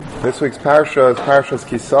This week's parsha is Parshas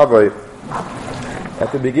Kisavai.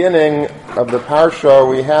 At the beginning of the parsha,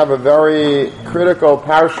 we have a very critical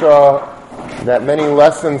parsha that many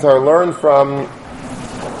lessons are learned from.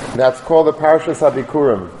 That's called the Parshas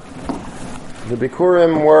HaBikurim. The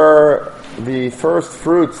Bikurim were the first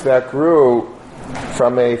fruits that grew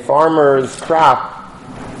from a farmer's crop.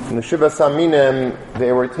 In the Shiva Saminim,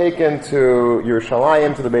 they were taken to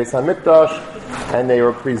Yerushalayim, to the Beis HaMikdash, and they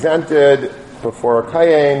were presented before a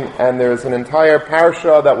Kayin, and there's an entire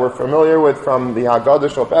parsha that we're familiar with from the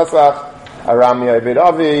Haggadah Shel Pesach, Aram Ya'aved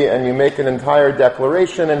Avi, and you make an entire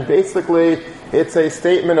declaration, and basically it's a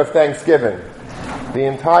statement of thanksgiving. The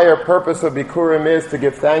entire purpose of Bikurim is to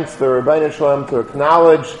give thanks to the Rebbeinu Shalom, to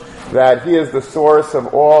acknowledge that He is the source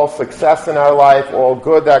of all success in our life, all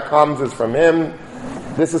good that comes is from Him.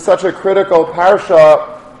 This is such a critical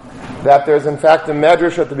parsha that there's in fact a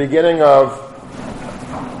medrash at the beginning of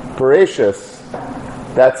Bereshis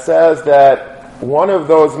that says that one of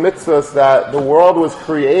those mitzvahs that the world was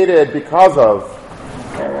created because of,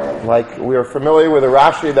 like we are familiar with a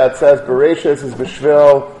Rashi that says Bereshis is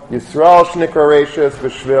B'shvil Yisrael Shnikra Reshis,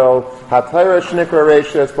 B'shvil HaTorah Shnikra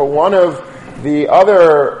Reshis, but one of the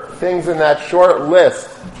other things in that short list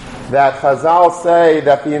that Chazal say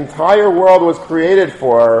that the entire world was created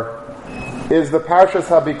for is the Parshas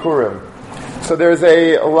HaBikurim. So there's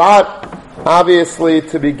a lot obviously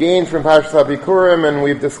to be gained from Parshas HaBikurim, and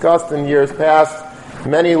we've discussed in years past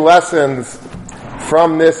many lessons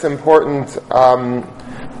from this important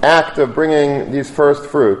act of bringing these first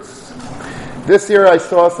fruits. This year I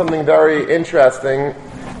saw something very interesting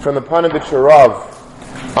from the Panovich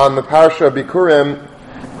Rav on the Parsha Bikurim,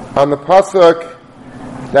 on the pasuk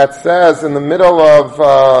that says in the middle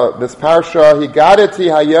of this parsha, Higadeti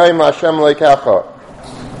hayayim Hashem leikecha,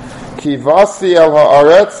 kivasi el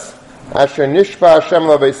haaretz asher nishba Hashem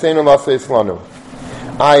laveseinu laseis lanu.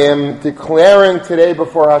 I am declaring today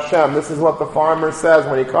before Hashem. This is what the farmer says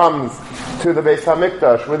when he comes to the Beis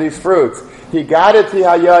HaMikdash with these fruits. Higadeti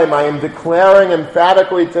hayayim, I am declaring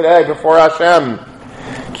emphatically today before Hashem,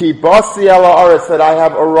 kivasi el haaretz, that I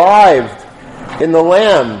have arrived in the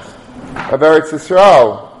land of Eretz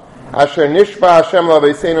Yisrael, asher nishba Hashem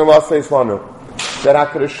laveseinu laseis lanu, that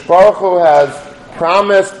HaKadosh Baruch Hu has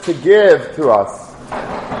promised to give to us.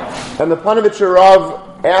 And the Panovich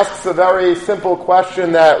Rav asks a very simple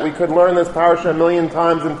question that we could learn this parasha a million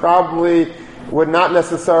times and probably would not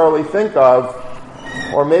necessarily think of,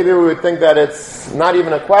 or maybe we would think that it's not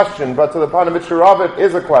even a question, but to the Panovich Rav it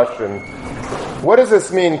is a question. What does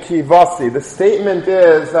this mean, kivasi? The statement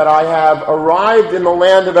is that I have arrived in the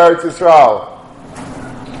land of Eretz Yisrael.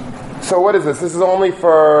 So what is this? This is only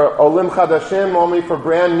for Olim Chadashim, only for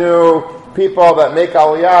brand new people that make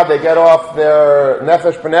Aliyah. They get off their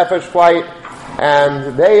Nefesh B'Nefesh flight,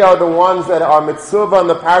 and they are the ones that are mitzvah in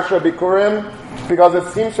the Parsha Bikurim, because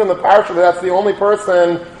it seems from the Parsha that that's the only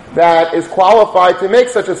person that is qualified to make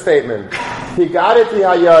such a statement. Higadeti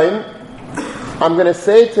hayayim, I'm going to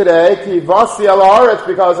say today, Kivasi al haaretz,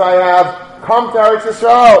 because I have come to Eretz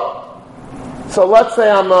Yisrael. So let's say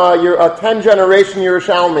I'm a 10-generation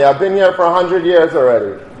Yerushalmi. I've been here for 100 years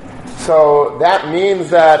already. So that means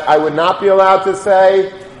that I would not be allowed to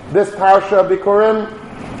say this Parsha Bikurim.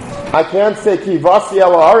 I can't say Kivasi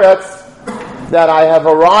el haaretz, that I have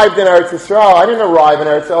arrived in Eretz Yisrael. I didn't arrive in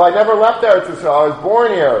Eretz Yisrael. I never left Eretz Yisrael. I was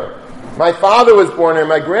born here. My father was born here.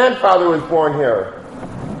 My grandfather was born here.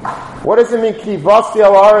 What does it mean, Kivasi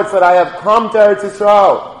el haaretz, that I have come to Eretz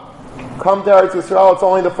Yisrael? Come to Eretz Yisrael. It's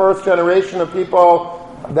only the first generation of people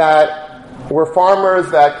that were farmers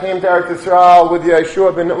that came to Eretz Yisrael with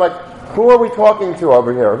Yeshua ben, who are we talking to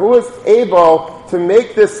over here? Who is able to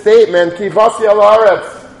make this statement, Kivasi el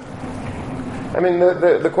haaretz? I mean,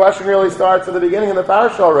 the question really starts at the beginning of the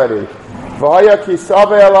parsha already. V'haya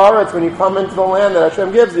kisavei el haaretz, when you come into the land that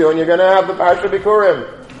Hashem gives you, and you're going to have the Parsha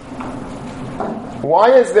Bikurim.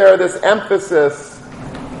 Why is there this emphasis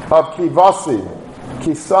of Kivasi,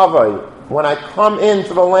 Kisavai, when I come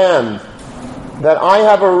into the land that I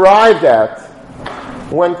have arrived at,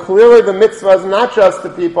 when clearly the mitzvah is not just to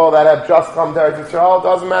people that have just come to Eretz Yisrael? It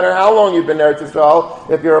doesn't matter how long you've been to Eretz Yisrael.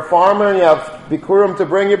 If you're a farmer and you have Bikurim to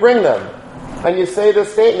bring, you bring them. And you say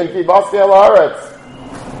this statement, Kivasi el haaretz.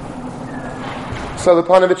 So the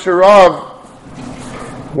Panovich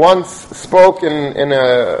Rav once spoke in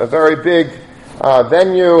a very big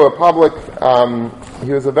venue, a public,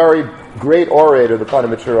 he was a very great orator, the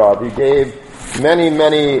Panovich Rav. He gave many,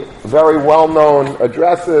 many very well-known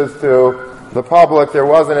addresses to the public. There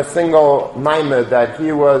wasn't a single maimed that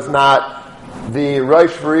he was not the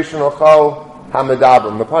Rosh V'Rishon L'Chol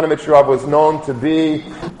HaMedabrim. The Panovich Rav was known to be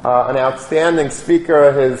an outstanding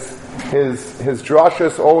speaker. His his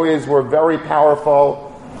drashas always were very powerful,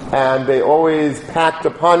 and they always packed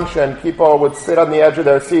a punch, and people would sit on the edge of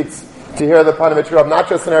their seats to hear the Panovich Rav, not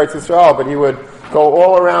just in Eretz Yisrael, but he would go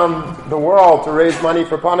all around the world to raise money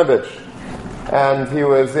for Panovich. And he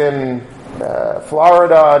was in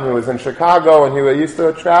Florida, and he was in Chicago, and he used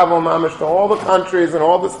to travel mamish to all the countries and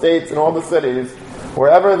all the states and all the cities.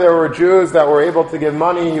 Wherever there were Jews that were able to give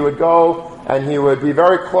money, he would go, and he would be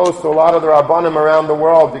very close to a lot of the Rabbanim around the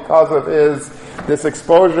world because of this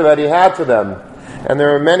exposure that he had to them. And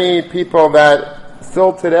there are many people that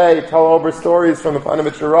still today tell over stories from the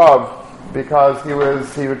Panovich Rav, because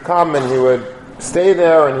he would come and he would stay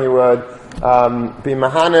there, and he would be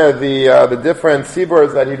mahana the different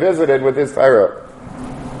siburs that he visited with his Torah.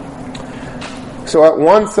 So at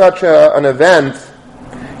one such an event,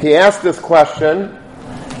 he asked this question,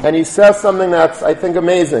 and he says something that's, I think,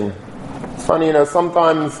 amazing. It's funny,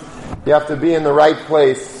 sometimes you have to be in the right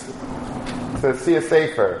place to see a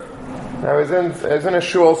sefer. I was in a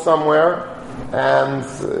shul somewhere, and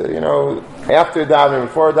after davening,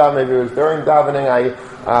 before davening, maybe it was during davening,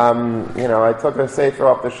 I took a sefer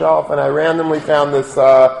off the shelf, and I randomly found this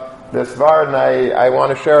vard, and I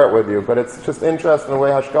want to share it with you. But it's just interesting the way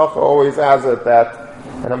Hashgacha always has it,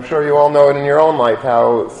 and I'm sure you all know it in your own life,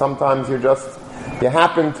 how sometimes you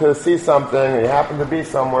happen to see something, or you happen to be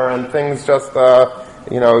somewhere, and things just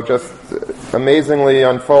amazingly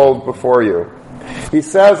unfold before you. He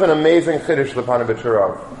says an amazing chiddush, the Panovich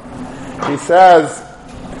Rav. He says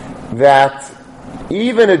that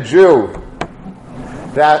even a Jew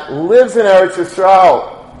that lives in Eretz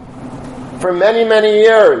Yisrael for many, many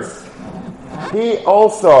years, he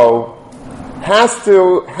also has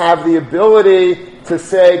to have the ability to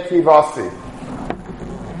say kivasi.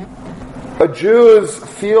 A Jew's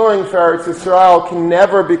feeling for Eretz Yisrael can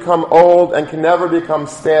never become old and can never become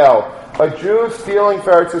stale. A Jew's feeling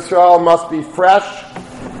for Eretz Yisrael must be fresh,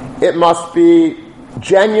 it must be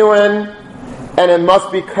genuine, and it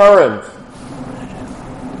must be current.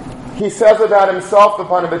 He says about himself, the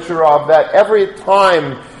Panovich Rav, that every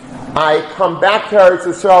time I come back to Eretz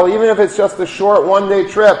Yisrael, even if it's just a short one-day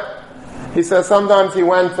trip, he says sometimes he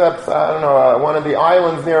went to, one of the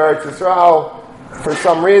islands near Eretz Yisrael for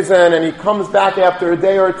some reason, and he comes back after a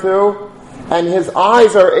day or two, and his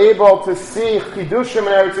eyes are able to see Chidushim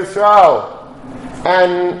in Eretz Yisrael,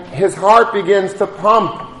 and his heart begins to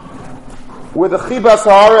pump with the Chibas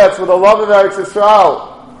Haaretz, with the love of Eretz Yisrael.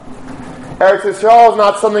 Eretz Yisrael is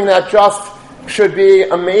not something that just should be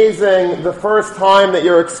amazing the first time that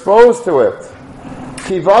you're exposed to it.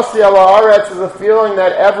 Kivasi ala Haaretz is a feeling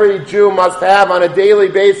that every Jew must have on a daily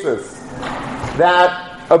basis. That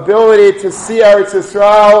ability to see Eretz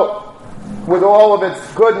Yisrael with all of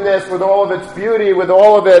its goodness, with all of its beauty, with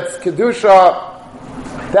all of its kedusha,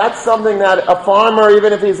 that's something that a farmer,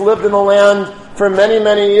 even if he's lived in the land for many,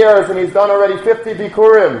 many years and he's done already 50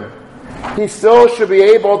 bikurim, he still should be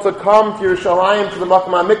able to come to Yerushalayim, to the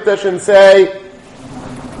Makom HaMikdash, and say,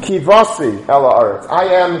 Kivasi ela Aretz. I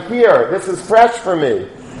am here. This is fresh for me.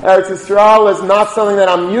 Eretz Yisrael is not something that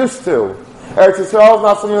I'm used to. Eretz Yisrael is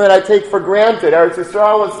not something that I take for granted. Eretz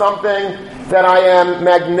Yisrael is something that I am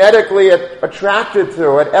magnetically attracted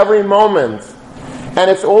to at every moment. And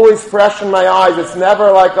it's always fresh in my eyes. It's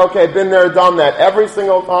never like, okay, been there, done that. Every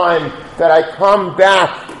single time that I come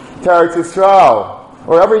back to Eretz Yisrael,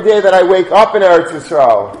 or every day that I wake up in Eretz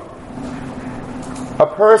Yisrael, a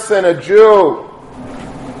person, a Jew,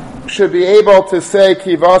 should be able to say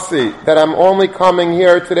kivasi, that I'm only coming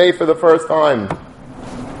here today for the first time.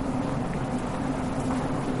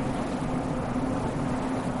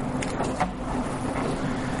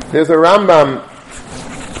 There's a Rambam,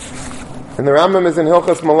 and the Rambam is in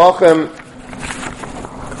Hilchos Malachim,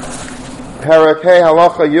 Parakeh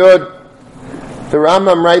Halacha Yud. The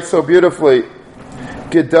Rambam writes so beautifully,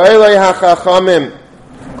 Gedolei HaChachamim,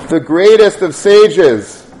 the greatest of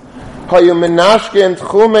sages, Hayu Menashkin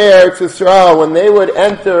Tchumei Eretz Yisrael, when they would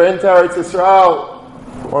enter into Eretz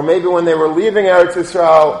Yisrael, or maybe when they were leaving Eretz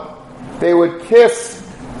Yisrael, they would kiss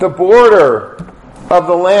the border of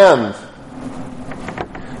the land.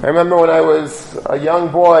 I remember when I was a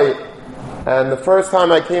young boy, and the first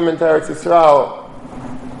time I came into Eretz Yisrael,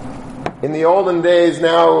 in the olden days,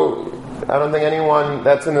 now I don't think anyone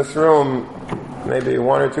that's in this room, maybe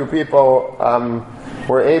one or two people,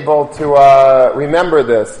 were able to remember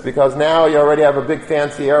this, because now you already have a big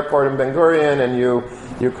fancy airport in Ben Gurion, and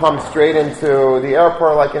you come straight into the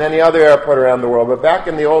airport like in any other airport around the world. But back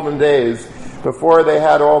in the olden days, before they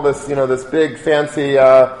had all this, this big fancy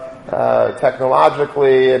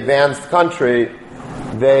technologically advanced country,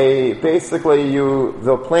 they basically,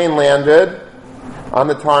 the plane landed on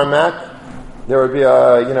the tarmac, there would be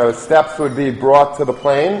steps would be brought to the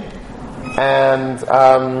plane, and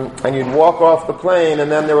you'd walk off the plane, and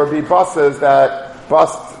then there would be buses that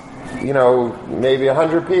bussed, maybe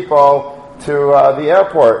 100 people to the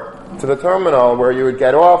airport, to the terminal, where you would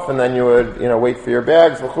get off, and then you would, wait for your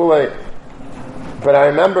bags, v'chulei. But I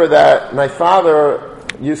remember that my father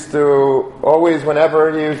used to always,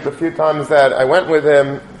 the few times that I went with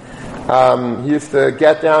him, he used to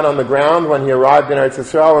get down on the ground when he arrived in Eretz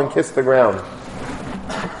Yisrael and kiss the ground.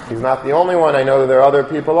 He's not the only one. I know that there are other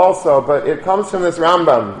people also, but it comes from this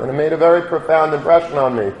Rambam, and it made a very profound impression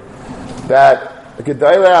on me. That the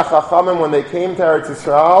Gedolei HaChachamim, when they came to Eretz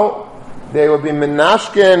Yisrael, they would be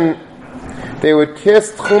menashkin, they would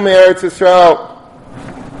kiss Tchumei Eretz Yisrael,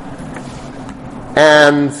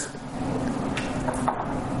 and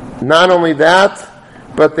not only that,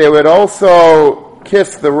 but they would also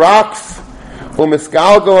kiss the rocks,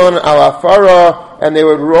 umisgalgon al afara, and they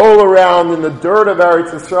would roll around in the dirt of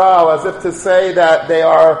Eretz Yisrael as if to say that they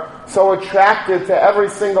are so attracted to every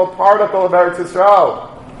single particle of Eretz Yisrael,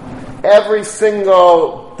 every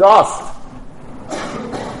single dust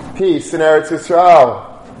piece in Eretz Yisrael,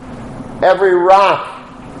 every rock,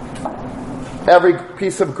 every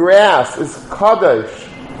piece of grass is kadosh.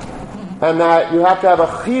 And that you have to have a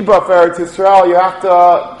chiba for Eretz Yisrael. You have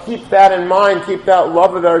to keep that in mind, keep that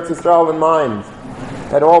love of Eretz Yisrael in mind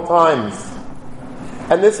at all times.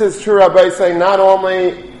 And this is true, Rabbi is saying, not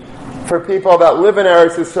only for people that live in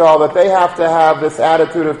Eretz Yisrael, that they have to have this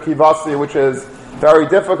attitude of kivasi, which is very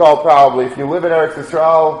difficult probably. If you live in Eretz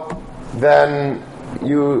Yisrael, then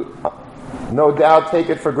you no doubt take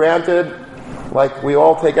it for granted, like we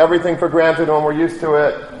all take everything for granted when we're used to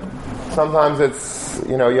it. Sometimes it's,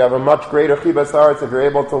 you have a much greater chibas haaretz if you're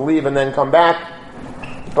able to leave and then come back.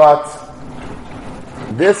 But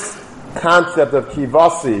this concept of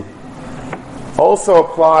kivasi also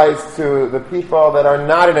applies to the people that are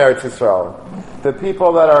not in Eretz Yisrael. The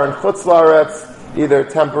people that are in Chutz La'aretz, either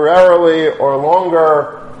temporarily or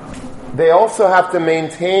longer, they also have to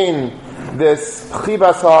maintain this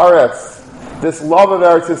chibas haaretz, this love of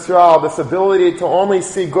Eretz Yisrael, this ability to only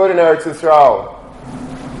see good in Eretz Yisrael.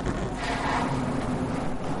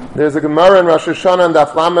 There's a Gemara in Rosh Hashanah and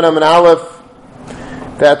Daf Lamed and Aleph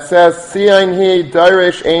that says, Siyain hi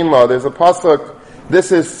dairesh ein la. There's a pasuk,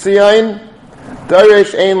 this is Siyain,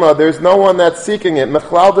 dairesh ein la. There's no one that's seeking it.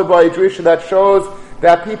 Mechlal deba idrisha, that shows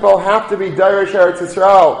that people have to be dairesh Eretz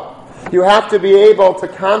Yisrael. You have to be able to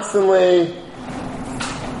constantly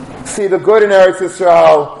see the good in Eretz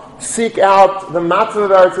Yisrael, seek out the matzah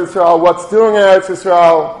of Eretz Yisrael, what's doing in Eretz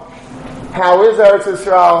Yisrael. How is Eretz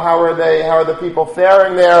Yisrael? How are the people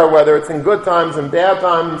faring there? Whether it's in good times and bad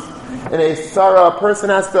times, in a Sarah, a person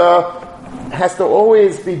has to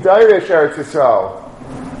always be dairish Eretz Yisrael.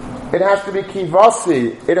 It has to be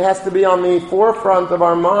kivasi. It has to be on the forefront of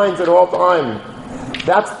our minds at all times.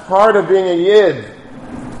 That's part of being a yid,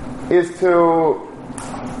 is to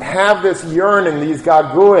have this yearning, these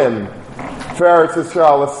gaguim for Eretz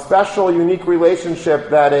Yisrael, a special, unique relationship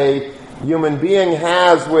that a human being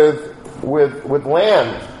has with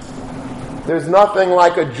land. There's nothing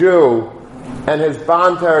like a Jew and his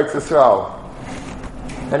bond to Eretz Yisrael.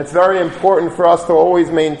 And it's very important for us to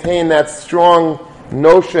always maintain that strong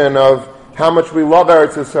notion of how much we love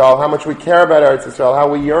Eretz Yisrael, how much we care about Eretz Yisrael, how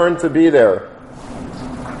we yearn to be there.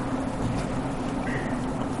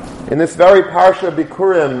 In this very Parsha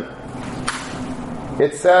Bikurim,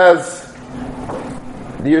 it says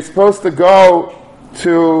that you're supposed to go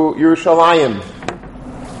to Yerushalayim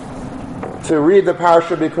to read the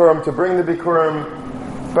Parsha Bikurim, to bring the Bikurim,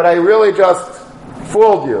 but I really just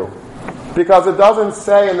fooled you, because it doesn't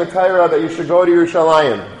say in the Torah that you should go to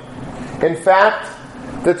Yerushalayim. In fact,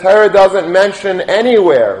 the Torah doesn't mention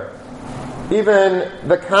anywhere even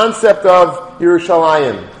the concept of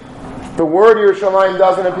Yerushalayim. The word Yerushalayim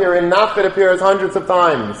doesn't appear enough, it appears hundreds of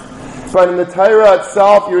times. But in the Torah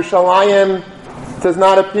itself, Yerushalayim does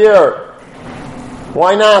not appear.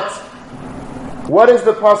 Why not? What does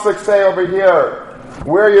the pasuk say over here?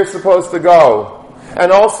 Where you're supposed to go?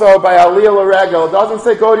 And also by Aliyah L'Regel, it doesn't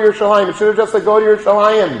say go to Yerushalayim. It should have just said go to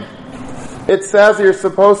Yerushalayim. It says you're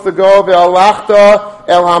supposed to go ve'alachta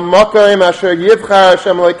el hamakim asher yivchar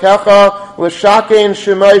Hashem lekecha l'shakein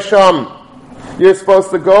shemay sham. You're supposed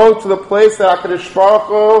to go to the place that HaKadosh Baruch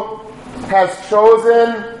Hu has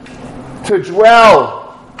chosen to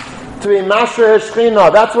dwell, to be Masher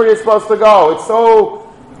Hashchina. That's where you're supposed to go. It's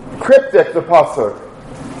so cryptic, the pasuk.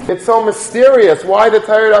 It's so mysterious. Why the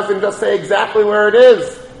Torah doesn't just say exactly where it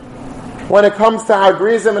is? When it comes to our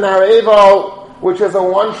Grizim and our Evel, which is a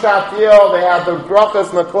one-shot deal. They had the brachas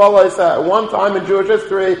and the klolos at one time in Jewish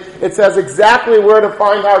history. It says exactly where to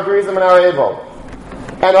find Har Gerizim and Har Evel.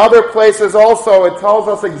 And other places also, it tells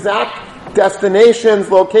us exact destinations,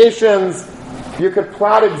 locations. You could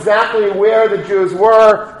plot exactly where the Jews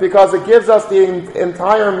were because it gives us the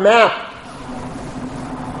entire map.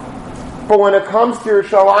 But when it comes to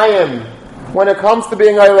Yerushalayim, when it comes to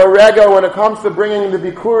being Eila Rega, when it comes to bringing the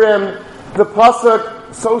Bikurim, the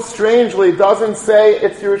Pasuk so strangely doesn't say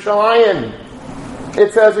it's Yerushalayim.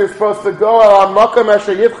 It says you're supposed to go al makam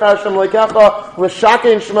asher yivcha Hashem lekecha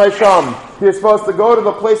l'shakein shmei sham. You're supposed to go to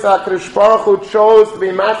the place that HaKadosh Baruch Hu chose to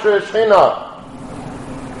be Masher Shechina.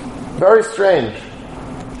 Very strange.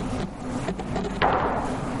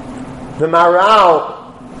 The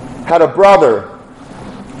Maharal had a brother,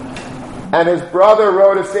 and his brother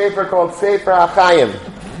wrote a sefer called Sefer HaChaim.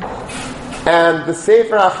 And the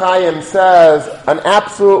Sefer HaChaim says an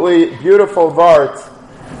absolutely beautiful vart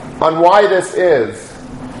on why this is,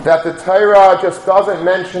 that the Torah just doesn't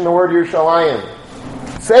mention the word Yerushalayim.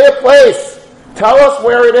 Say a place. Tell us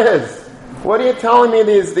where it is. What are you telling me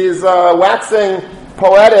these waxing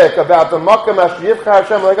poetic about the Makam Asher Yivcha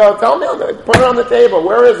Hashem? Like, oh, tell me, put it on the table.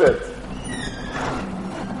 Where is it?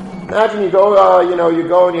 Imagine you go, you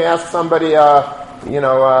go and you ask somebody, you want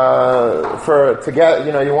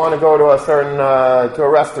to go to a certain, to a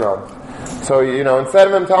restaurant. So, instead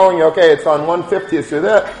of him telling you, okay, it's on 150th, you're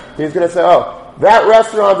there, he's going to say, oh, that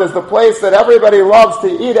restaurant is the place that everybody loves to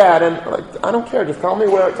eat at, and like, I don't care, just tell me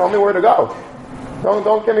where to go.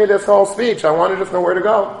 Don't give me this whole speech, I want to just know where to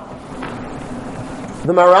go.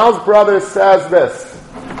 The Maharal's brother says this.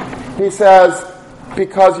 He says,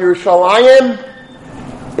 because Yerushalayim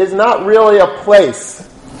is not really a place.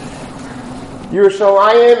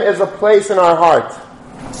 Yerushalayim is a place in our heart.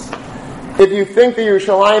 If you think that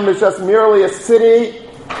Yerushalayim is just merely a city,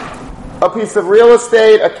 a piece of real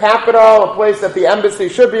estate, a capital, a place that the embassy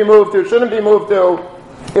should be moved to, shouldn't be moved to,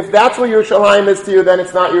 if that's what Yerushalayim is to you, then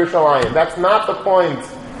it's not Yerushalayim. That's not the point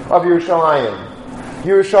of Yerushalayim.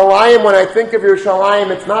 Yerushalayim, when I think of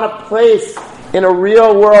Yerushalayim, it's not a place in a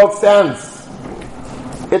real world sense.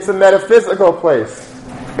 It's a metaphysical place.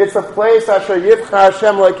 It's a place, Asher Yivcha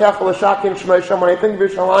Hashem Lekecha L'Shakim Shmei Shem. When I think of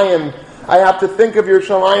Yerushalayim, I have to think of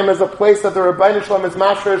Yerushalayim as a place that the Rebbeinu Shalom is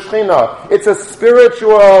Masher Shechina. It's a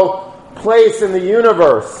spiritual place in the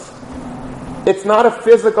universe. It's not a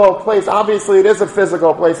physical place. Obviously, it is a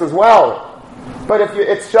physical place as well. But if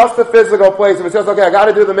it's just a physical place, if it's just, okay, I got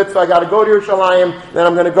to do the mitzvah, I got to go to Yerushalayim, then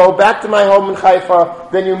I'm going to go back to my home in Haifa,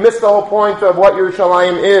 then you miss the whole point of what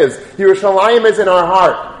Yerushalayim is. Yerushalayim is in our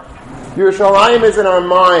heart. Yerushalayim is in our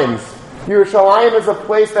minds. Yerushalayim is a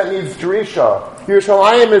place that needs drisha.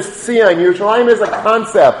 Yerushalayim is tziyun. Yerushalayim is a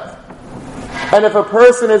concept. And if a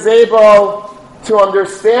person is able to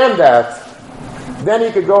understand that, then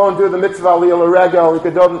he could go and do the mitzvah aliyah l'regel, he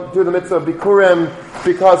could do the mitzvah bikurim,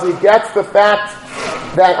 because he gets the fact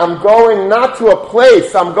that I'm going not to a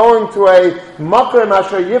place, I'm going to a makom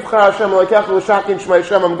asher yivcha Hashem lekecha l'shakim shmei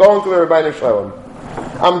Hashem, I'm going to the Rebbeinu Shalom.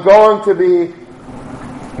 I'm going to be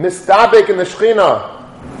mistabek in the Shechina.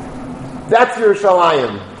 That's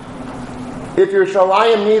Yerushalayim. If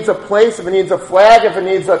Yerushalayim needs a place, if it needs a flag, if it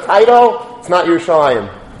needs a title, it's not Yerushalayim.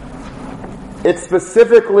 It's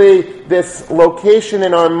specifically this location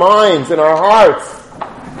in our minds, in our hearts,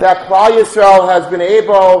 that Klal Yisrael has been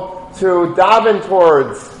able to daven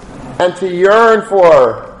towards and to yearn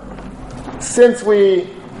for since we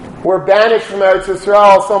were banished from Eretz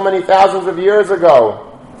Yisrael so many thousands of years ago.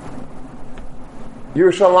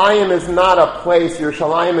 Yerushalayim is not a place.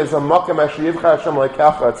 Yerushalayim is a makam asher yivcha Hashem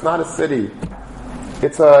lekecha. It's not a city.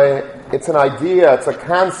 It's an idea. It's a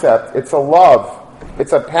concept. It's a love.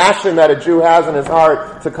 It's a passion that a Jew has in his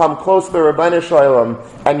heart to come close to the Rebbeinu Shalom,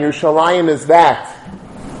 and Yerushalayim is that.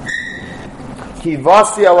 Ki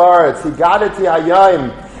vasi al aretz, higadati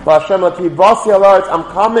hayayim, v'Hashem ki vasi al aretz. I'm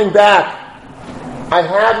coming back. I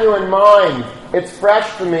have you in mind. It's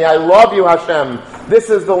fresh to me. I love you, Hashem. This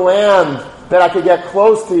is the land that I could get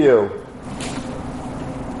close to you.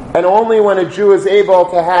 And only when a Jew is able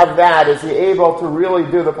to have that is he able to really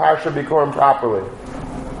do the Parsha Bikurim properly.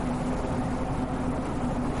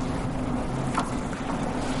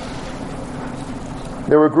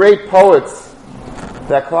 There were great poets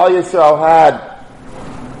that Klal Yisrael had.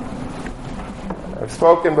 I've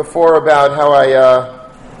spoken before about how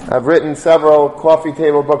I've written several coffee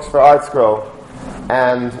table books for ArtScroll.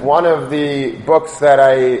 And one of the books that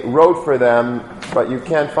I wrote for them, but you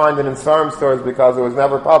can't find it in farm stores because it was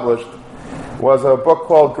never published, was a book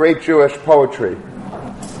called Great Jewish Poetry.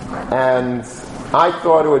 And I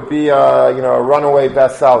thought it would be a runaway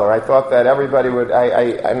bestseller. I thought that everybody would.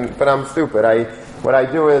 But I'm stupid. What I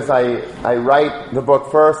do is I write the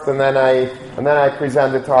book first, and then I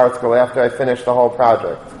present it to art school after I finish the whole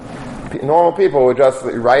project. Normal people would just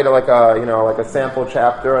write like a sample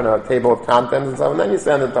chapter and a table of contents and stuff, and then you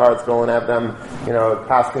send it to art school and have them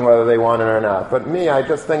asking whether they want it or not. But me, I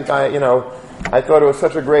just think I thought it was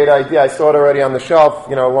such a great idea. I saw it already on the shelf,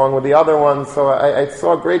 along with the other ones. So I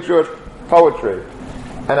saw great Jewish poetry,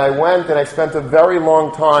 and I went and I spent a very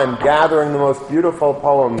long time gathering the most beautiful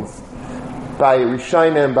poems by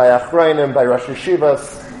Rishonim, by Achronim, by Rosh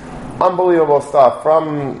Yeshivas, unbelievable stuff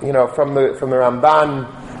from the Ramban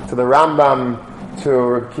to the Rambam to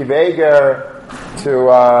Reb Kiva Eger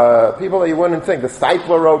to people that you wouldn't think. The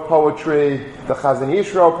Steipler wrote poetry, the Chazon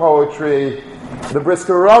Ish wrote poetry, the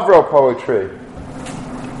Brisker Rav wrote poetry,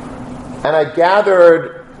 and I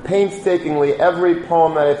gathered painstakingly every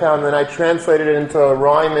poem that I found, and then I translated it into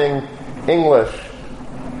rhyming English.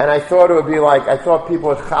 And I thought it would be I thought people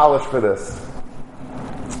would chalish for this.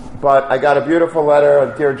 But I got a beautiful letter,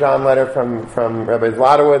 a Dear John letter from Rabbi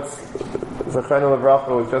Zlotowitz, Zechron Levracha,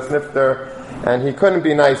 who was just nifter, and he couldn't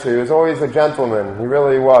be nicer. He was always a gentleman. He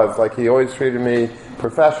really was. He always treated me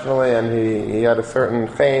professionally, and he had a certain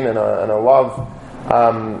chen and a love.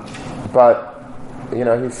 But he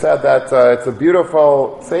said that it's a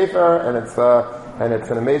beautiful sefer, and it's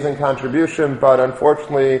an amazing contribution, but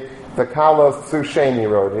unfortunately, the kala is too sheni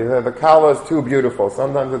road. The kala is too beautiful.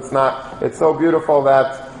 Sometimes it's not. It's so beautiful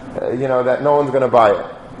that that no one's going to buy it.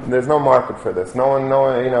 There's no market for this. No one.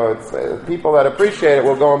 It's people that appreciate it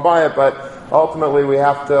will go and buy it, but ultimately we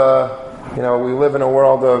have to. We live in a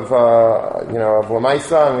world of of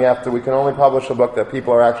Lamaisa, and we can only publish a book that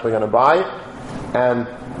people are actually going to buy, and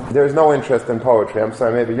there's no interest in poetry. I'm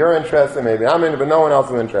sorry, maybe you're interested, maybe I'm in, but no one else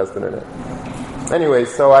is interested in it. Anyway,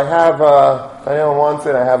 so I have, if anyone wants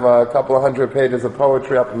it, I have a couple of 100 pages of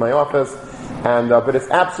poetry up in my office, and but it's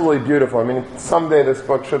absolutely beautiful. I mean, someday this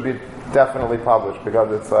book should be definitely published,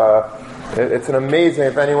 because it's an amazing.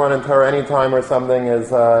 If anyone in Torah anytime or something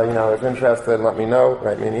is is interested, let me know.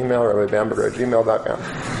 Write me an email, rabibamberger@gmail.com.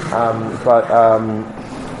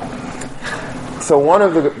 So one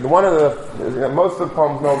of the most of the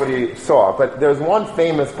poems nobody saw, but there's one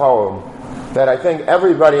famous poem that I think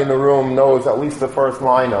everybody in the room knows at least the first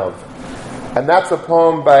line of, and that's a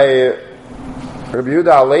poem by Rabbi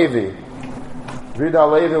Yehuda Halevi. Rabbi Yehuda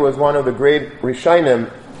Halevi was one of the great Rishonim,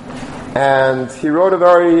 and he wrote a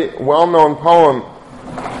very well-known poem,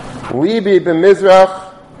 Libi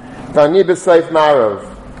b'Mizrach v'ani b'Seif Marav.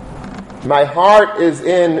 My heart is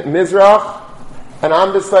in Mizrach, and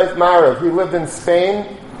I'm b'Seif Marav. He lived in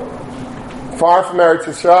Spain, far from Eretz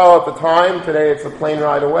Yisrael at the time. Today it's a plane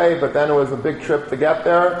ride away, but then it was a big trip to get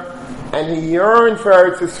there. And he yearned for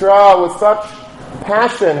Eretz Yisrael with such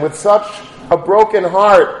passion, with such a broken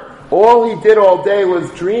heart. All he did all day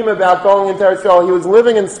was dream about going into Eretz Yisrael. He was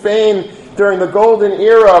living in Spain during the golden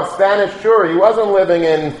era of Spanish Jewry. He wasn't living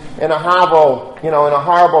in a hovel, in a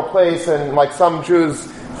horrible place, and like some Jews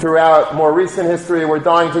throughout more recent history were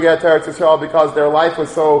dying to get to Eretz Yisrael because their life was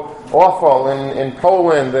so awful in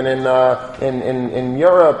Poland and in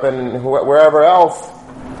Europe and wherever else.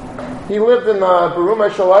 He lived in Beruma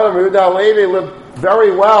Shalom. Yehuda Halevi lived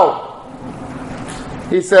very well.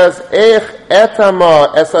 He says, Eich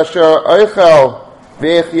etama es asher oichel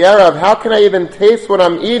v'eich yerav. How can I even taste what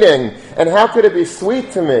I'm eating? And how could it be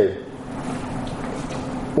sweet to me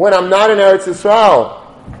when I'm not in Eretz Yisrael?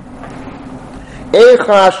 Eich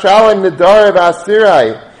ha'ashalan nidar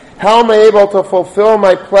v'asirai. How am I able to fulfill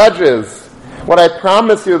my pledges? What I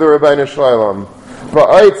promise you, the Rebbeinu Shalom.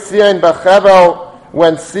 V'oit siyain b'chevel,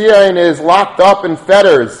 when siyain is locked up in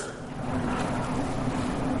fetters.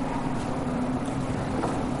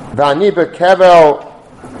 V'ani b'kevel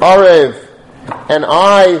arev, and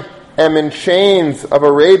I am in chains of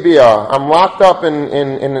Arabia. I'm locked up in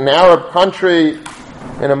an Arab country,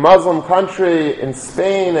 in a Muslim country, in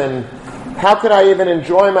Spain, and how could I even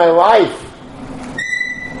enjoy my life?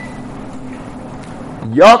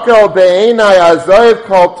 Yakel be'enai azoiv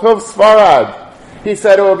kol tuv Sfarad. He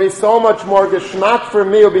said it would be so much more geschmack for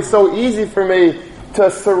me, it would be so easy for me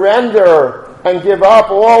to surrender and give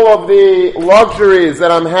up all of the luxuries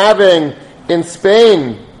that I'm having in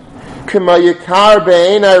Spain. K'ma yikar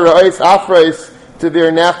be'enai ra'is afreis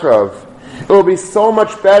tevir nechrov. It will be so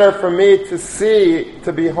much better for me to see,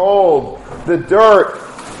 to behold the dirt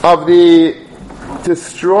of the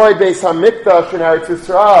destroyed Beis HaMikdash in Eretz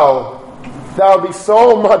Yisrael. That would be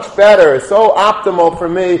so much better, so optimal for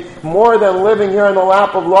me, more than living here in the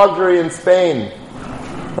lap of luxury in Spain.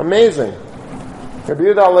 Amazing. Rabbi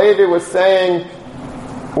Yehuda Halevi was saying,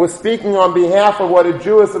 was speaking on behalf of what a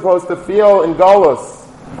Jew is supposed to feel in Golus.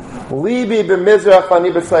 Libi b'mizrach ani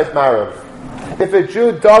b'seif marav. If a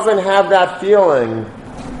Jew doesn't have that feeling,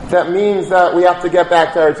 that means that we have to get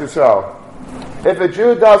back to Eretz Yisrael. If a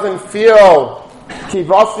Jew doesn't feel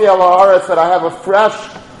kivasi al haaretz, that I have a fresh,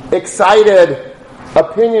 excited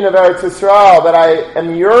opinion of Eretz Yisrael, that I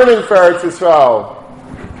am yearning for Eretz Yisrael,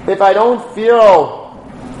 if I don't feel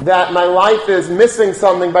that my life is missing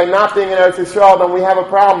something by not being in Eretz Yisrael, then we have a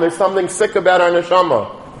problem. There's something sick about our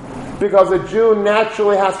neshama. Because a Jew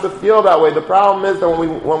naturally has to feel that way. The problem is that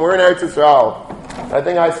when we're in Eretz Yisrael, I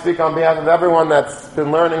think I speak on behalf of everyone that's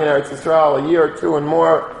been learning in Eretz Yisrael a year or two and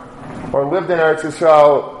more, or lived in Eretz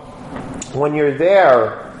Yisrael, when you're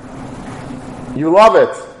there, you love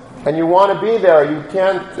it. And you want to be there. You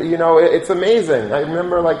can't, it's amazing. I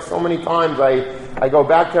remember so many times I go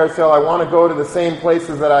back to Eretz Yisrael, I want to go to the same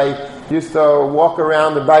places that I used to walk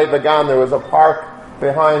around the Bayit Vagan. There was a park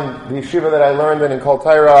behind the yeshiva that I learned in Kol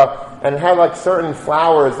Torah, and it had certain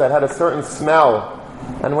flowers that had a certain smell.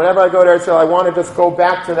 And whenever I go to Eretz Yisrael, I want to just go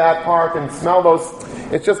back to that park and smell those.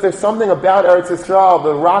 It's just, there's something about Eretz Yisrael,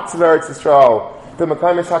 the rocks of Eretz Yisrael, the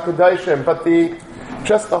Mekayim HaKadoshim, but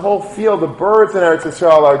just the whole field, the birds in Eretz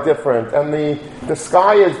Yisrael are different, and the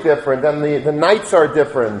sky is different, and the nights are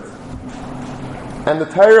different, and the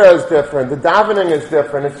Torah is different, the davening is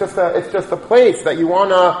different. It's just a place that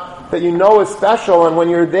that you know is special, and when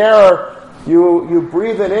you're there, you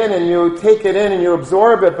breathe it in and you take it in and you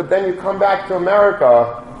absorb it, but then you come back to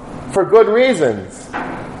America for good reasons,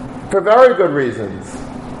 for very good reasons,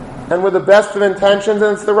 and with the best of intentions,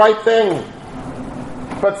 and it's the right thing.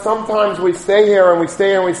 But sometimes we stay here and we stay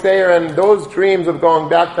here and we stay here, and those dreams of going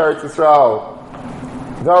back to Eretz Yisrael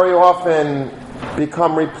very often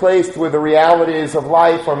become replaced with the realities of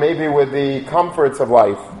life, or maybe with the comforts of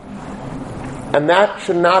life. And that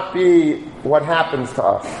should not be what happens to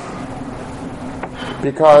us.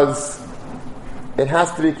 Because it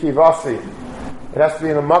has to be kivasi. It has to be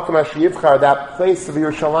in the Makom HaSheyivchar. That place of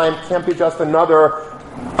Yerushalayim can't be just another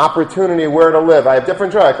opportunity where to live. I have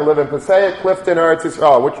different choices. I can live in Passaic, Clifton, or Eretz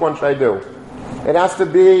Yisrael. Which one should I do? It has to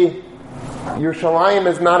be, Yerushalayim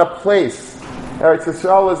is not a place. Eretz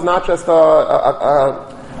Yisrael is not just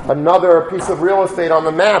another piece of real estate on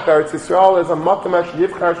the map. Eretz Yisrael is a Makom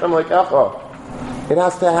HaSheyivchar Hashem Lekecha. It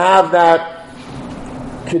has to have that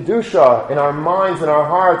Kedusha in our minds and our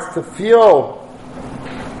hearts to feel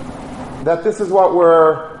that this is what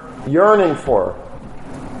we're yearning for.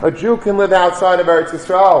 A Jew can live outside of Eretz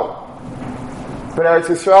Yisrael, but Eretz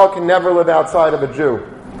Yisrael can never live outside of a Jew.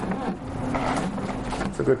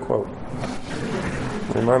 It's a good quote.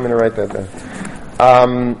 Remind me to write that down.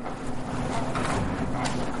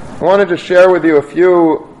 I wanted to share with you a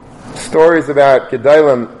few stories about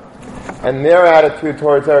Gedolim and their attitude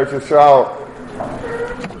towards Eretz Yisrael,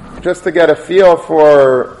 just to get a feel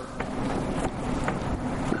for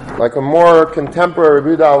a more contemporary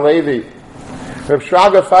Rebbe Yehuda Halevi, Reb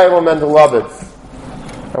Shraga Feivel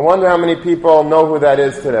Mendelovitz. I wonder how many people know who that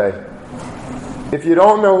is today. If you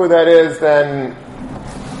don't know who that is, then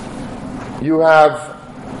you have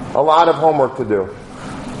a lot of homework to do.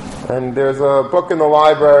 And there's a book in the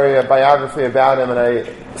library, a biography about him, and I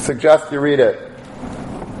suggest you read it.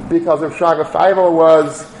 Because Reb Shraga Feivel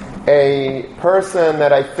was a person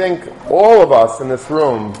that I think all of us in this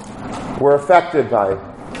room were affected by.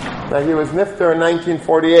 Now, he was nifter in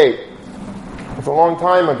 1948. It's a long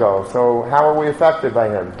time ago, so how are we affected by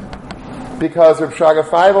him? Because Reb Shraga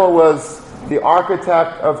Feivel was the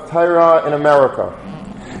architect of Torah in America.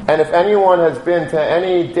 And if anyone has been to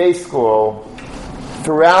any day school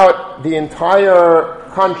throughout the entire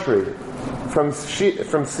country, from sea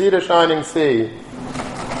to shining sea,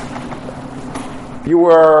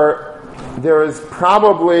 there is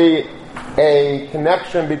probably a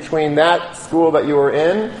connection between that school that you were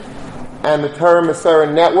in and the Torah Masera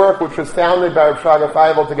Network, which was founded by Reb Shraga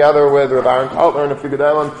Feivel together with Reb Aaron Kotler and a few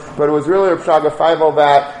Gedolim, but it was really Reb Shraga Feivel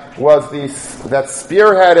that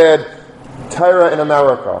spearheaded Torah in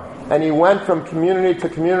America. And he went from community to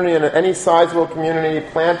community, and in any sizable community,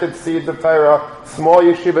 he planted seeds of Torah, small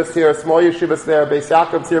yeshivas here, small yeshivas there, Beis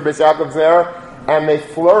Yaakov's here, Beis Yaakov's there, and they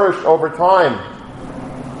flourished over time.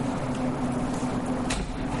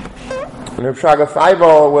 And Reb Shraga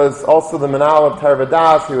Feivel was also the Menal of Torah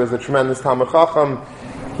V'das. He was a tremendous Talmid Chacham.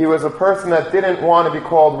 He was a person that didn't want to be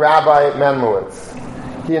called Rabbi Menlowitz.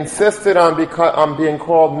 He insisted on being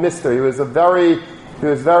called Mister. He was very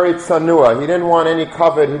tzanua. He didn't want any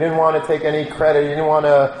covet. He didn't want to take any credit. He didn't want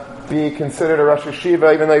to be considered a Rosh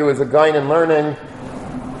Hashiva, even though he was a guy in learning.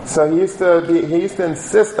 So he used to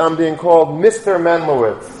insist on being called Mr.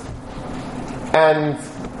 Menlowitz. And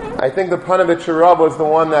I think the Panovich Rav was the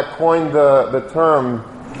one that coined the term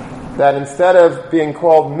that instead of being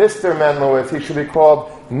called Mr. Menlowitz, he should be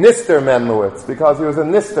called Nister Menlowitz, because he was a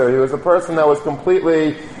Nister. He was a person that was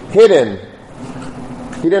completely hidden.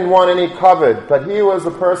 He didn't want any kavod, but he was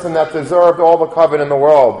a person that deserved all the kavod in the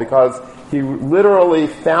world, because he literally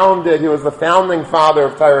he was the founding father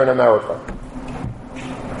of Torah in America.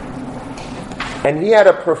 And he had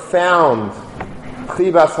a profound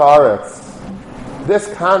chivas haaretz.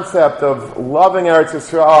 This concept of loving Eretz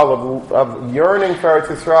Yisrael, of yearning for Eretz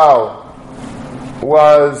Yisrael,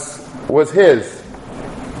 was his.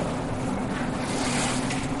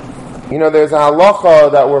 You know, there's a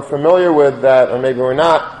halacha that we're familiar with that, or maybe we're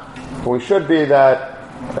not, but we should be, that,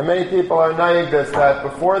 and many people are knowing this, that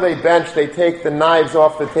before they bench, they take the knives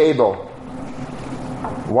off the table.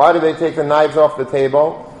 Why do they take the knives off the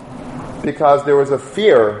table? Because there was a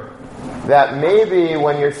fear that maybe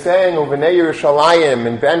when you're saying Uvenei Yerushalayim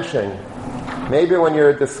in benching, maybe when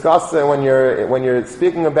you're discussing, when you're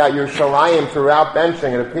speaking about Yerushalayim throughout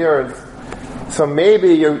benching, it appears, so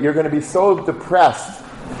maybe you're going to be so depressed,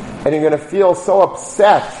 and you're going to feel so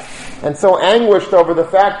upset and so anguished over the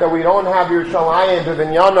fact that we don't have Yerushalayim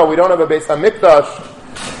B'Vinyano, we don't have a Beis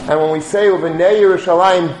HaMikdash, and when we say Uvenei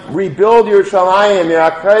Yerushalayim, rebuild Yerushalayim,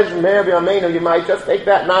 Yerakrej Meir B'Yameinu, you might just take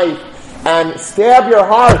that knife and stab your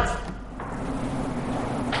heart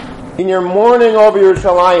in your mourning over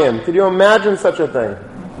Yerushalayim. Could you imagine such a thing?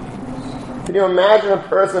 Could you imagine a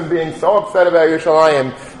person being so upset about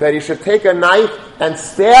Yerushalayim that he should take a knife and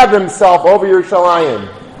stab himself over Yerushalayim?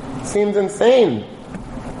 It seems insane.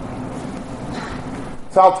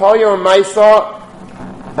 So I'll tell you a Maisa,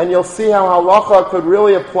 and you'll see how halacha could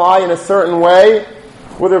really apply in a certain way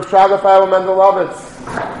with Rav Shraga Feivel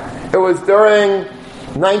Mendelovitz. It was during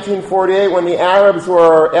 1948 when the Arabs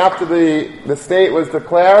were, after the state was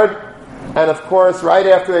declared, and of course right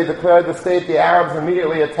after they declared the state, the Arabs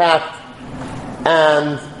immediately attacked,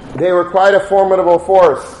 and they were quite a formidable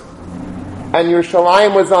force, and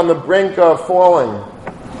Yerushalayim was on the brink of falling,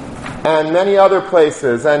 and many other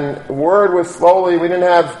places, and word was slowly, we didn't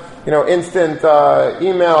have instant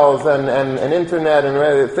emails and internet,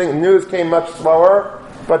 and news came much slower,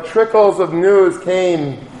 but trickles of news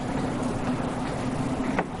came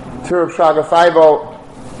to Rav Shraga Feivel,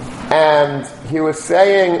 and he was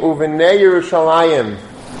saying Uvenei Yerushalayim,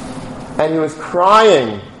 and he was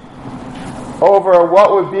crying over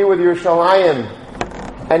what would be with Yerushalayim,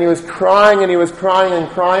 and he was crying and he was crying and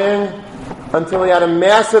crying until he had a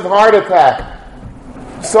massive heart attack.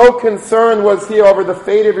 So concerned was he over the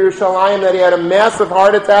fate of Yerushalayim that he had a massive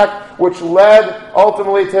heart attack, which led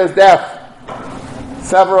ultimately to his death.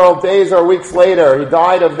 Several days or weeks later, he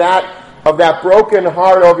died of that broken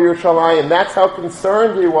heart over Yerushalayim. That's how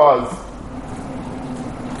concerned he was.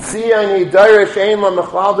 You have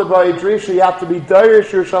to be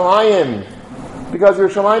Darish Yerushalayim, because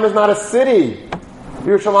Yerushalayim is not a city.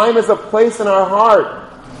 Yerushalayim is a place in our heart.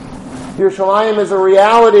 Yerushalayim is a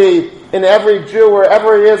reality in every Jew,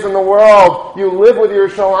 wherever he is in the world. You live with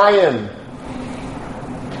Yerushalayim.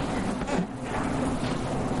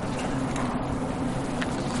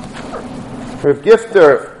 Rav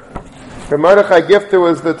Gifter, Rav Mordechai Gifter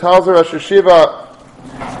was the Talzer Rosh Yeshiva,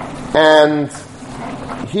 and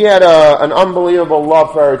he had an unbelievable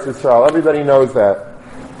love for Eretz Yisrael. Everybody knows that.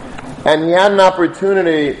 And he had an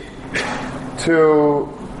opportunity to,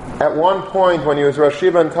 at one point when he was Rosh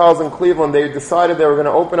Yeshiva in Talz in Cleveland, they decided they were going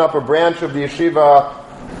to open up a branch of the yeshiva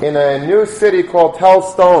in a new city called Tel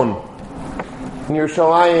Stone, in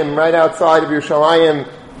Yerushalayim, right outside of Yerushalayim.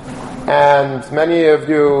 And many of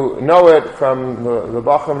you know it from the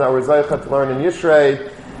Bachram that were Zeichet to learn in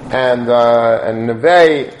Yishrei and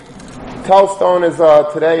Nevei. Tel Stone is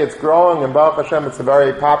today, it's growing, and Baruch Hashem, it's a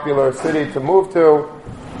very popular city to move to.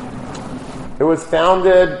 It was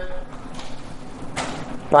founded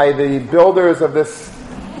by the builders of this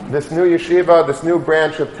new yeshiva, this new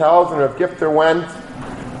branch of Telz, and Rav Gifter went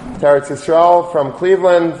to Eretz Yisrael from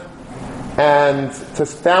Cleveland and to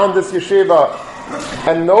found this yeshiva.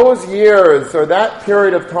 And those years, or that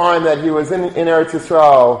period of time that he was in Eretz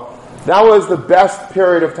Yisrael, that was the best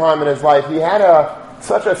period of time in his life. He had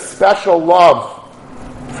such a special love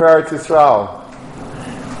for Eretz Yisrael.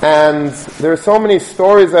 And there are so many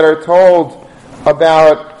stories that are told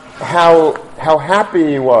about how happy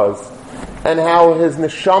he was, and how his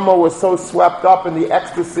neshama was so swept up in the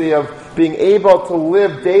ecstasy of being able to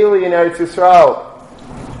live daily in Eretz Yisrael.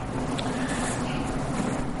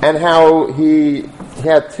 And how he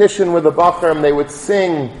had Tishin with the Bachram, they would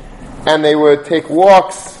sing, and they would take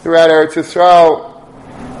walks throughout Eretz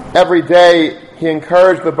Yisrael. Every day, he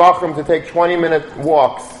encouraged the Bachram to take 20-minute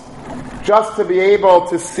walks. just to be able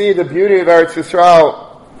to see the beauty of Eretz Yisrael,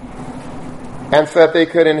 and so that they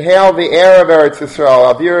could inhale the air of Eretz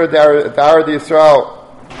Yisrael, Avir Dar Yisrael.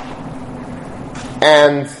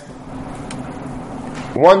 And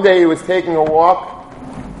one day he was taking a walk,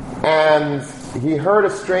 and he heard a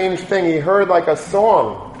strange thing. He heard like a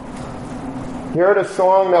song. He heard a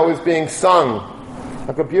song that was being sung,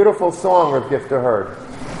 like a beautiful song Rav Gifter heard.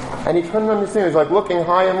 And he couldn't understand. He was like looking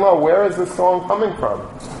high and low. Where is this song coming from?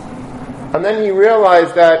 And then he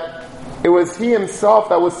realized that it was he himself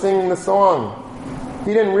that was singing the song.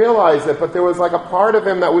 He didn't realize it, but there was like a part of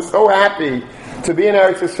him that was so happy to be in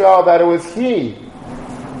Eretz Yisrael that it was he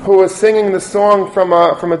who was singing the song from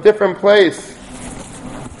a different place.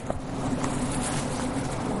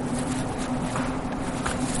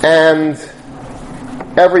 And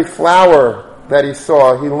every flower that he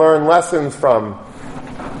saw, he learned lessons from.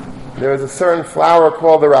 There was a certain flower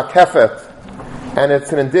called the rakefet, and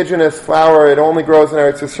it's an indigenous flower. It only grows in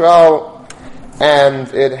Eretz Yisrael,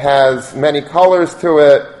 and it has many colors to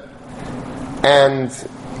it, and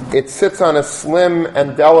it sits on a slim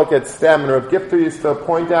and delicate stem. And Rav Gifter used to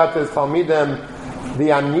point out to his Talmidim the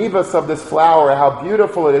anivas of this flower, how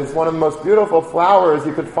beautiful it is. One of the most beautiful flowers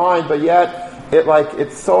you could find, but yet it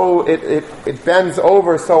bends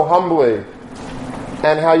over so humbly.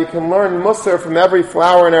 And how you can learn Musar from every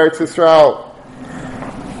flower in Eretz Yisrael.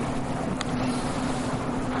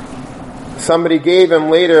 Somebody gave him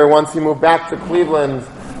later, once he moved back to Cleveland,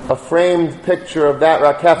 a framed picture of that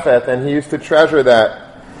rakefet, and he used to treasure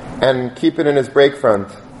that and keep it in his break front.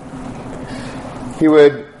 He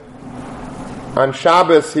would, on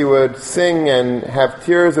Shabbos, he would sing and have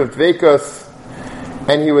tears of dveikus,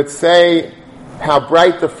 and he would say how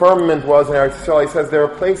bright the firmament was in Eretz Yisrael. He says there are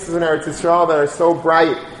places in Eretz Yisrael that are so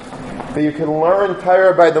bright that you can learn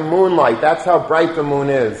Torah by the moonlight. That's how bright the moon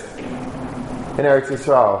is in Eretz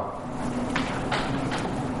Yisrael.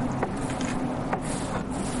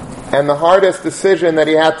 And the hardest decision that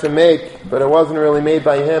he had to make, but it wasn't really made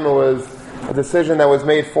by him, it was a decision that was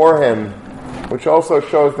made for him, which also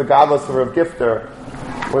shows the godless of Rav Gifter,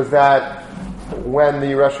 was that when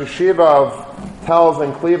the Rosh Hashiva of Telz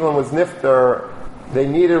in Cleveland was nifter, they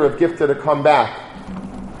needed Rav Gifter to come back.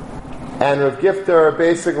 And Rav Gifter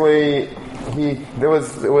basically,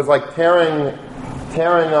 it was like tearing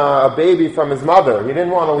a baby from his mother. He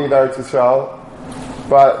didn't want to leave Eretz Yisrael,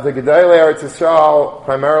 but the Gedolei Eretz Yisrael,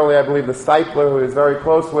 primarily I believe the Steipler, who he was very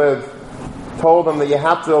close with, told him that you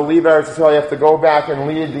have to leave Eretz Yisrael, you have to go back and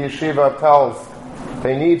lead the yeshiva of Telz.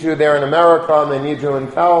 They need you there in America, and they need you in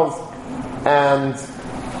Telz. And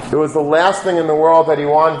it was the last thing in the world that he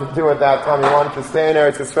wanted to do at that time. He wanted to stay in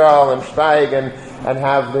Eretz Yisrael and steig and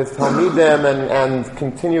have his Talmidim and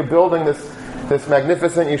continue building this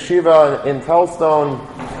magnificent yeshiva in Telstone.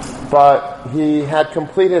 But he had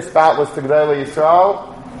complete hisbatlis to Gedolei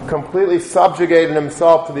Yisrael, completely subjugated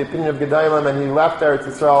himself to the opinion of Gedolim, and he left Eretz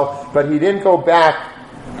Yisrael, but he didn't go back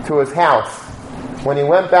to his house. When he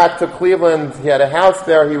went back to Cleveland, he had a house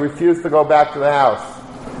there, he refused to go back to the house.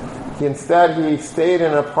 Instead, he stayed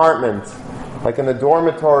in an apartment, like in the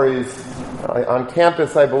dormitories on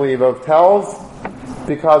campus, I believe, of Telz,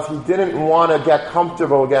 because he didn't want to get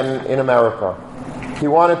comfortable again in America. He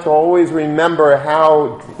wanted to always remember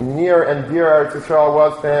how near and dear Eretz Yisrael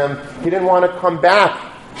was to him. He didn't want to come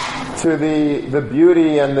back to the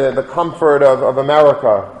beauty and the comfort of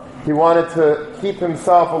America. He wanted to keep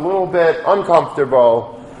himself a little bit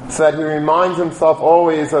uncomfortable so that he reminds himself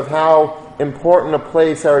always of how important a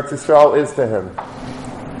place Eretz Yisrael is to him.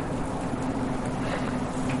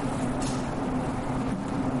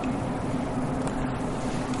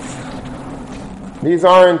 These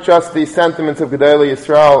aren't just the sentiments of Gedolei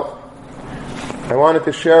Yisrael. I wanted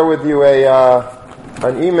to share with you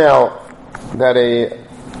an email that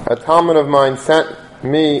a Talmud of mine sent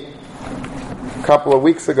me a couple of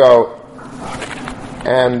weeks ago,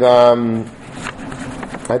 and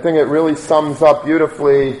I think it really sums up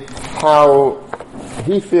beautifully how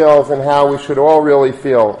he feels and how we should all really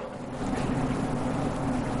feel.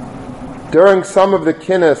 During some of the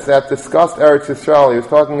kinnis that discussed Eretz Yisrael, he was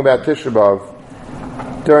talking about Tisha B'Av.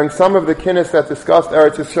 During some of the kinnis that discussed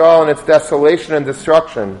Eretz Yisrael and its desolation and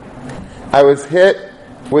destruction, I was hit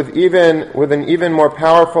with an even more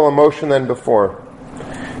powerful emotion than before.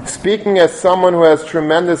 Speaking as someone who has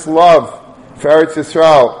tremendous love for Eretz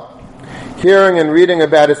Yisrael, hearing and reading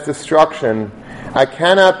about its destruction, I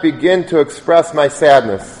cannot begin to express my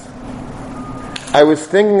sadness. I was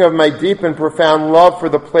thinking of my deep and profound love for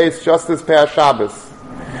the place just this past Shabbos,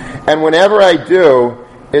 and whenever I do,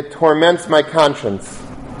 it torments my conscience.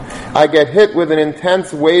 I get hit with an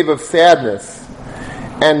intense wave of sadness,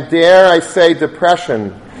 and dare I say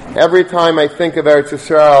depression, every time I think of Eretz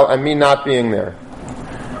Yisrael and me not being there.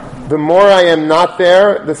 The more I am not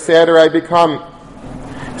there, the sadder I become.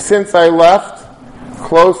 Since I left,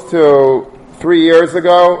 close to 3 years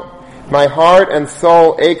ago, my heart and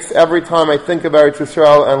soul aches every time I think of Eretz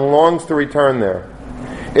Yisrael and longs to return there.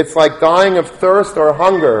 It's like dying of thirst or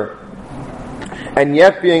hunger, and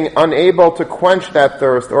yet being unable to quench that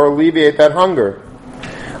thirst or alleviate that hunger.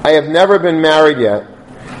 I have never been married yet,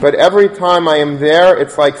 but every time I am there,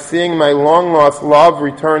 it's like seeing my long-lost love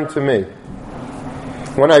return to me.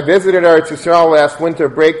 When I visited Eretz Yisrael last winter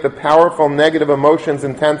break, the powerful negative emotions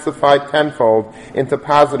intensified tenfold into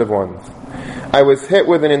positive ones. I was hit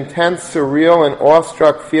with an intense, surreal, and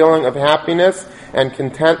awestruck feeling of happiness and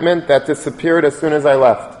contentment that disappeared as soon as I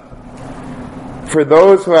left. For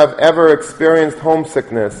those who have ever experienced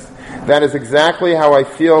homesickness, that is exactly how I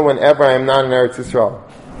feel whenever I am not in Eretz Yisrael.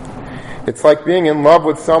 It's like being in love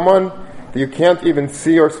with someone that you can't even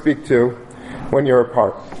see or speak to when you're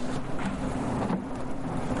apart.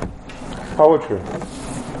 Poetry.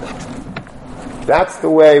 That's the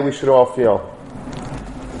way we should all feel.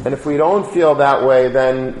 And if we don't feel that way,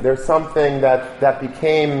 then there's something that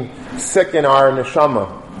became sick in our neshama,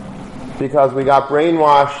 because we got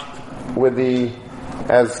brainwashed with the,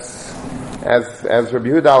 as Rabbi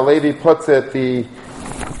Yehuda Halevi puts it, the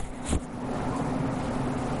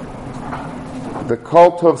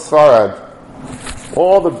cult of Sfarad.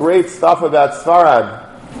 All the great stuff about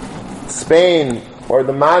Sfarad, Spain, or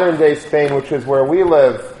the modern day Spain, which is where we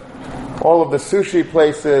live, all of the sushi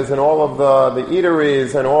places and all of the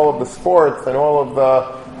eateries and all of the sports and all of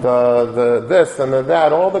the this and the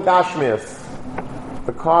that, all the gashmias,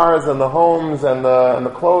 the cars and the homes and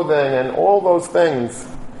the clothing and all those things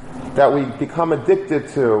that we become addicted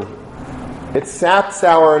to. It saps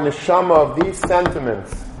our neshama of these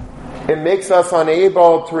sentiments. It makes us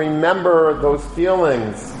unable to remember those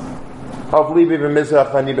feelings of Libi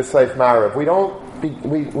b'Mizrach v'ani b'Seif Ma'ariv.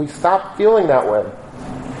 We stop feeling that way.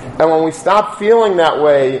 And when we stop feeling that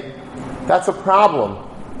way, that's a problem.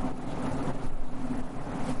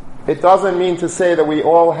 It doesn't mean to say that we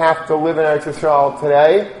all have to live in Eretz Yisrael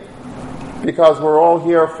today, because we're all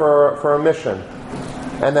here for a mission.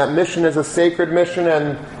 And that mission is a sacred mission,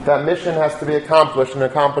 and that mission has to be accomplished, and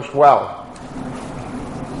accomplished well.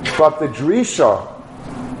 But the drisha,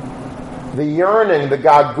 the yearning, the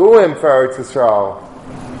gaguim for Eretz Yisrael,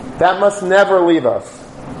 that must never leave us.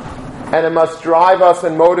 And it must drive us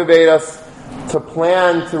and motivate us to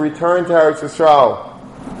plan to return to Eretz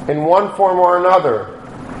Yisrael in one form or another.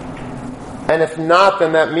 And if not,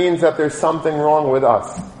 then that means that there's something wrong with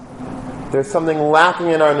us. There's something lacking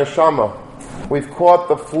in our neshama. We've caught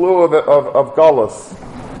the flu of Gullus.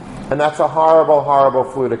 And that's a horrible, horrible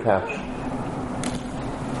flu to catch.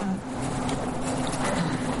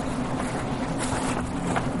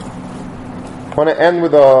 I want to end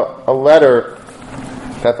with a letter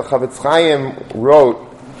that the Chavetz Chaim wrote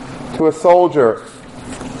to a soldier.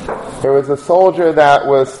 There was a soldier that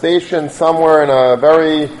was stationed somewhere in a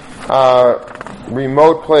very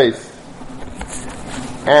remote place,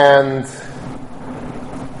 and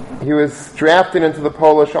he was drafted into the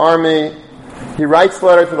Polish army. He writes a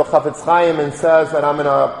letter to the Chavetz Chaim and says that I'm in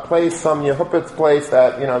a place, some Yehupitz place,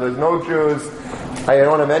 that there's no Jews. I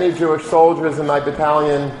don't have any Jewish soldiers in my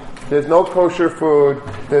battalion. There's no kosher food.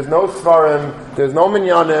 There's no svarim. There's no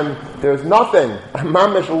minyanim. There's nothing. I'm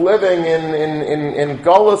mamish living in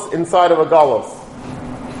gullus inside of a gullus.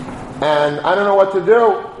 And I don't know what to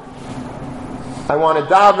do. I want to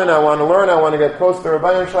daven, I want to learn, I want to get close to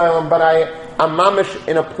Rabbi Shalom, but I'm mamish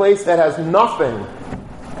in a place that has nothing.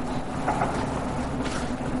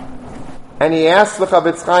 And he asked the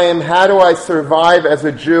Chavetz Chaim, how do I survive as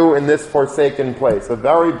a Jew in this forsaken place? A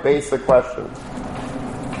very basic question.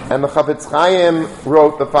 And the Chavetz Chaim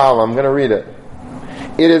wrote the following. I'm going to read it.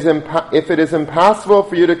 If it is impossible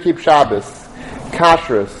for you to keep Shabbos,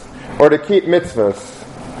 kashrus, or to keep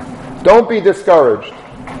mitzvahs, don't be discouraged.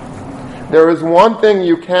 There is one thing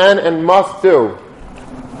you can and must do.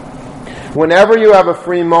 Whenever you have a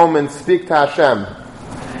free moment, speak to Hashem.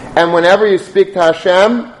 And whenever you speak to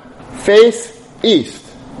Hashem, face east.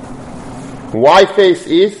 Why face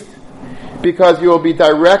east? Because you will be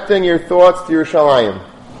directing your thoughts to Yerushalayim.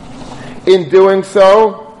 In doing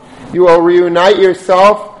so, you will reunite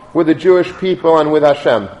yourself with the Jewish people and with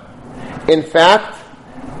Hashem. In fact,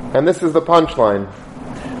 and this is the punchline,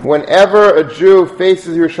 whenever a Jew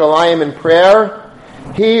faces Yerushalayim in prayer,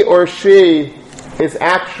 he or she is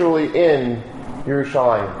actually in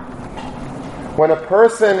Yerushalayim. When a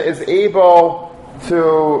person is able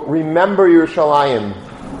to remember Yerushalayim,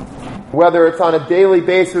 whether it's on a daily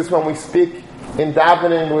basis when we speak in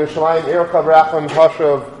davening, Yerushalayim, Ircha B'Racham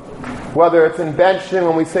Hashuv, whether it's in benching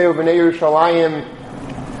when we say Uvenei Yerushalayim,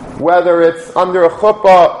 whether it's under a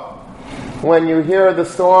chuppah when you hear the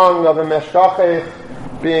song of a meshkacheh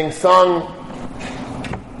being sung.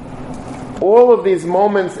 All of these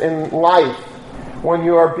moments in life, when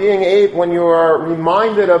you are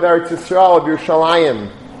reminded of Eretz Yisrael, of Yerushalayim,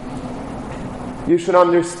 you should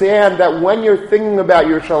understand that when you're thinking about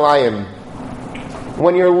Yerushalayim,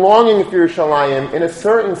 when you're longing for Yerushalayim, in a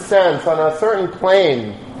certain sense, on a certain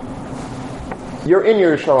plane, you're in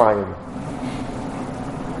Yerushalayim.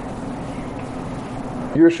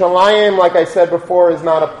 Yerushalayim, like I said before, is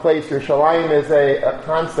not a place. Yerushalayim is a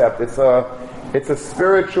concept. It's a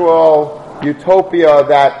spiritual utopia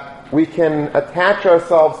that we can attach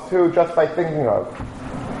ourselves to just by thinking of.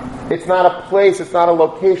 It's not a place, it's not a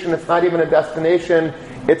location, it's not even a destination.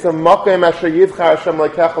 It's a makom asher yivcha Hashem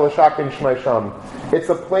lekecha l'shakin shmei sham. It's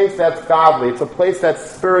a place that's godly. It's a place that's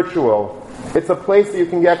spiritual. It's a place that you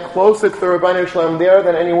can get closer to the Rebbeinu Shalom there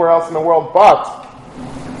than anywhere else in the world. But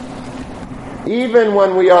even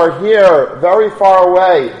when we are here, very far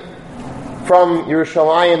away from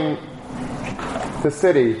Yerushalayim, the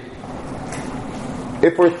city,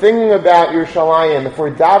 if we're thinking about Yerushalayim, if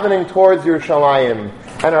we're davening towards Yerushalayim,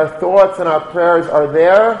 and our thoughts and our prayers are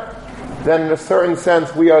there, then in a certain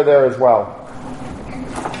sense we are there as well.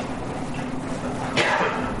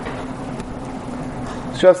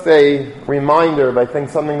 It's just a reminder, but I think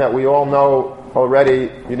something that we all know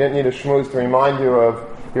already. You didn't need a shmooze to remind you of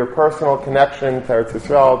your personal connection to Eretz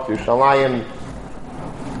Yisrael, to Yerushalayim,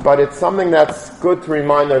 but it's something that's good to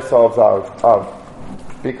remind ourselves of,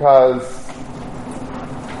 because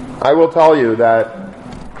I will tell you that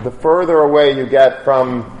the further away you get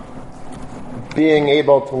from being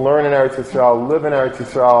able to learn in Eretz Yisrael, live in Eretz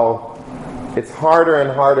Yisrael, it's harder and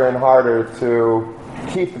harder and harder to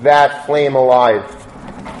keep that flame alive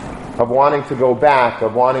of wanting to go back,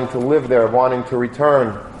 of wanting to live there, of wanting to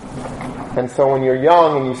return. And so when you're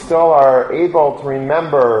young and you still are able to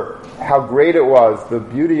remember how great it was, the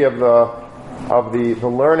beauty of the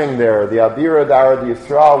learning there, the Abira Dara the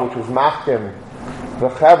Yisrael, which was Machkim, the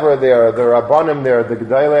Chevra there, the Rabbanim there, the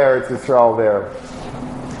Gedolei Eretz Yisrael there,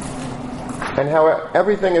 and how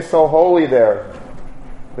everything is so holy there.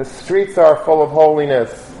 The streets are full of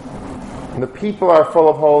holiness, and the people are full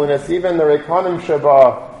of holiness. Even the Rekonim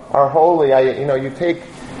Sheba are holy. You take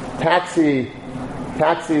taxis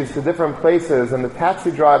to different places, and the taxi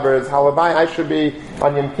driver is halabai. I should be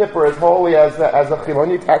on Yom Kippur as holy as a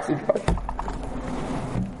Chiloni taxi driver.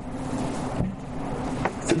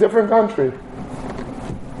 It's a different country.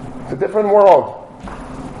 It's a different world.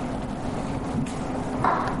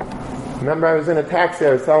 Remember, I was in a taxi.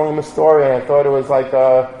 I was telling him a story, and I thought it was I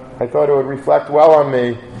thought it would reflect well on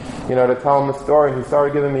me, to tell him the story. And he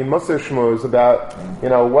started giving me musar shmooze about,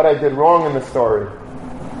 what I did wrong in the story.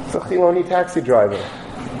 It's a Chiloni taxi driver,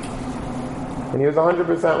 and he was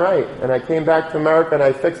 100% right. And I came back to America and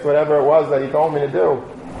I fixed whatever it was that he told me to do.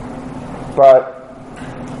 But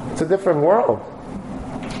it's a different world.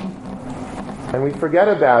 And we forget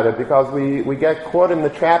about it because we get caught in the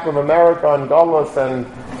trap of America and Galus and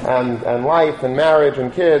life and marriage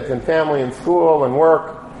and kids and family and school and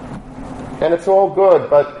work. And it's all good,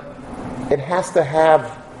 but it has to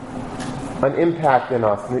have an impact in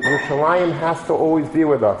us. Yerushalayim has to always be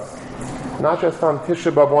with us. Not just on Tisha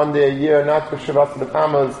B'Av one day a year, not for Shavas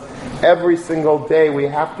B'Tammuz. Every single day we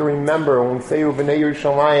have to remember when we say Uvenei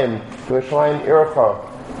Yerushalayim, Yerushalayim Ircha.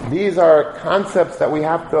 These are concepts that we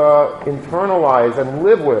have to internalize and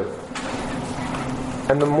live with.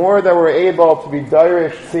 And the more that we're able to be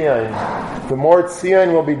Dairish Tzion, the more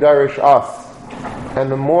Tzion will be Dairish us. And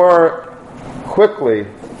the more quickly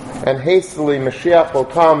and hastily Mashiach will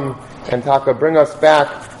come and bring us back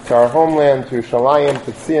to our homeland, to Yerushalayim,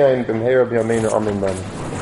 to Tzion, B'mheira B'yameinu Amen.